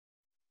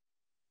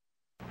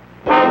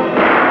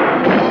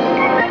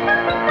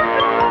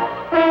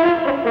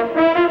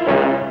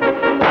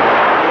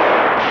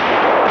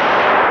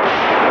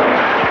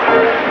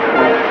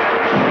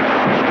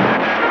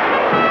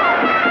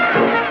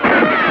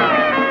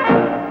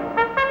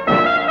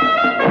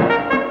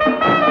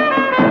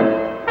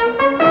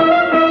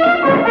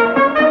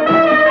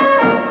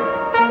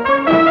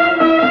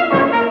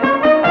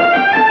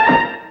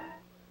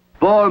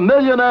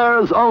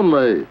millionaires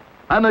only.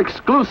 An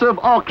exclusive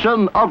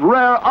auction of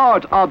rare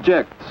art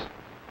objects.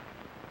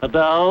 And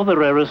now the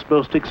rarest,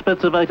 most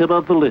expensive item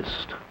on the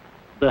list.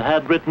 The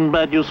handwritten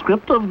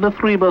manuscript of The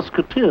Three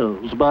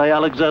Musketeers by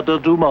Alexander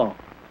Dumas.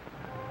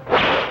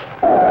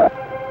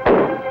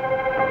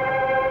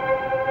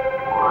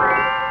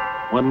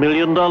 $1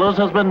 million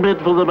has been bid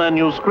for the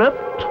manuscript.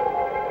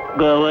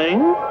 Going.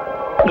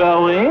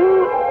 Go!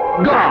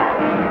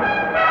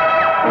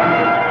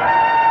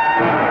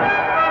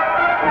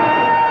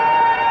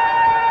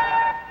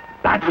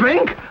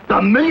 Batfink, the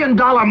 $1 Million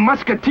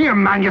Musketeer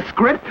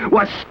manuscript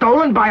was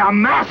stolen by a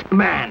masked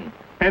man.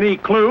 Any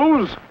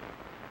clues?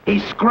 He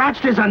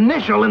scratched his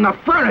initial in the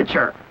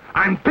furniture.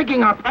 I'm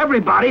picking up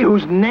everybody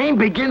whose name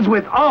begins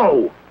with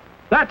O.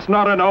 That's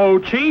not an O,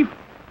 Chief.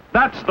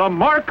 That's the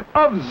mark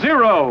of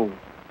 0.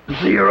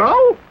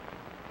 0?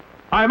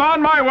 I'm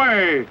on my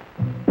way.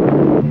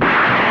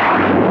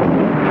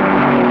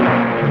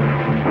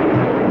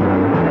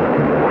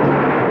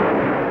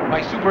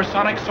 My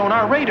supersonic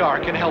sonar radar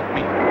can help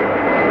me.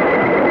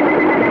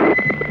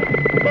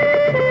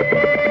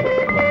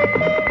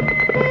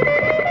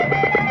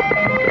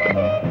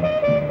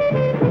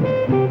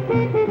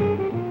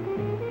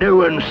 No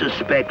one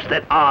suspects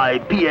that I,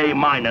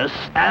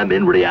 PA-, am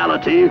in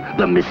reality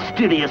the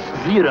mysterious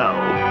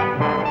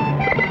 0.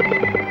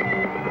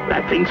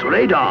 Batfink's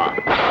radar.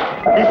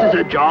 This is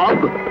a job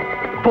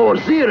for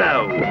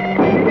 0.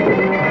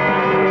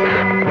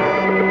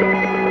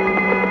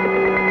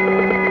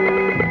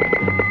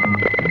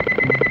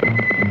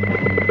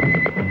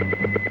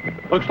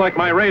 Looks like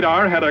my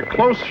radar had a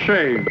close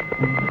shave.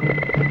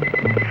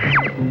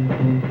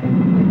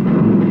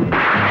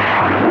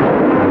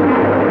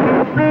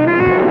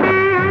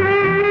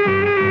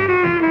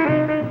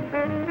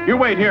 You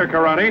wait here,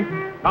 Karate.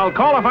 I'll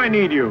call if I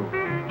need you.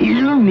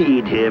 He'll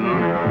need him.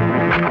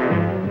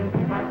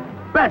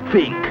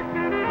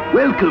 Batfink,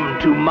 welcome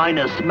to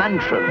Minus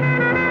Mansion.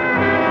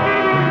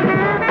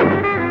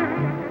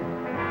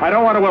 I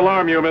don't want to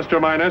alarm you, Mr.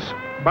 Minus,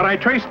 but I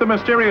traced the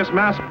mysterious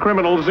masked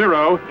criminal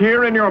 0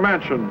 here in your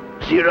mansion.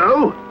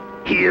 0?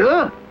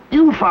 Here?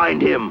 You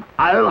find him.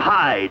 I'll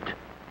hide.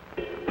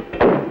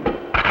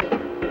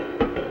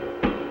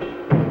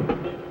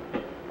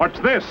 What's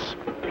this?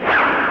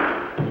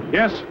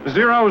 Yes,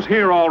 0's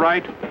here, all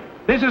right.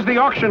 This is the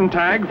auction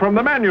tag from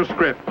the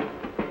manuscript.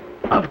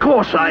 Of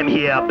course I'm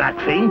here,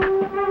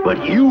 Batfink,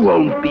 but you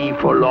won't be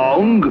for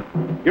long.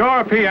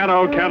 Your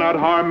piano cannot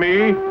harm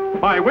me.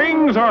 My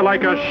wings are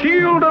like a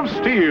shield of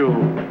steel.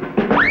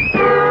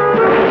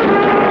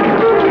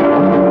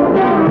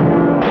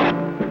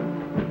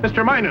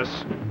 Mr. Minus,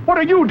 what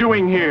are you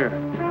doing here?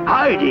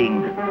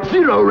 Hiding.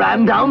 0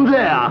 ran down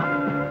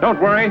there.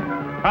 Don't worry,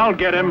 I'll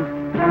get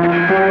him.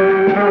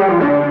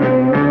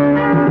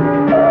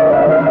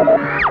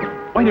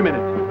 Wait a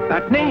minute,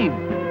 that name,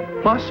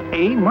 plus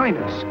A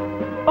minus.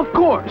 Of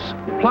course,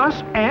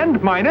 plus and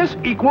minus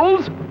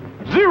equals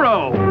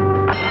 0.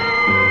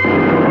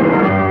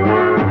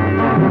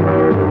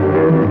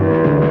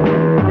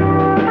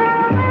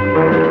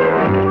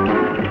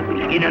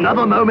 In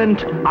another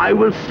moment, I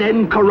will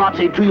send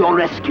Karate to your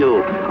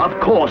rescue. Of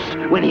course,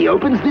 when he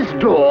opens this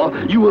door,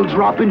 you will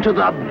drop into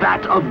the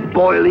vat of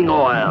boiling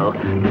oil.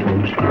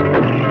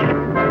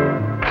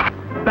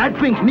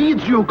 Batfink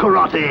needs you,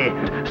 Karate.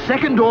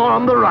 Second door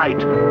on the right.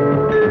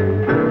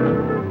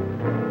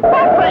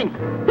 Batfink,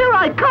 here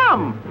I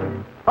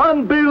come!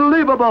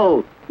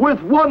 Unbelievable! With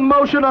one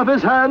motion of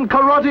his hand,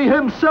 Karate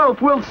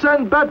himself will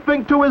send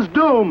Batfink to his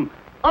doom.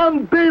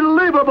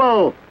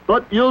 Unbelievable!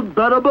 But you'd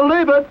better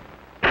believe it.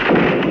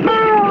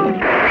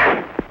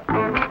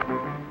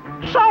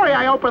 Sorry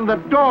I opened the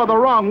door the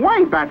wrong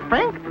way,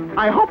 Batfink.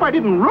 I hope I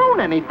didn't ruin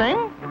anything.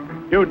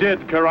 You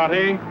did,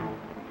 Karate.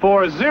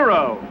 For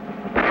 0.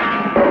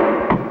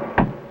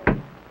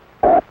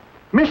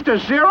 Mr.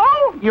 0,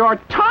 you're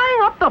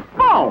tying up the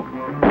phone.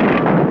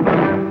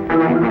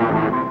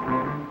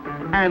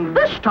 And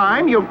this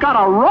time you've got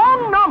a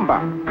wrong number.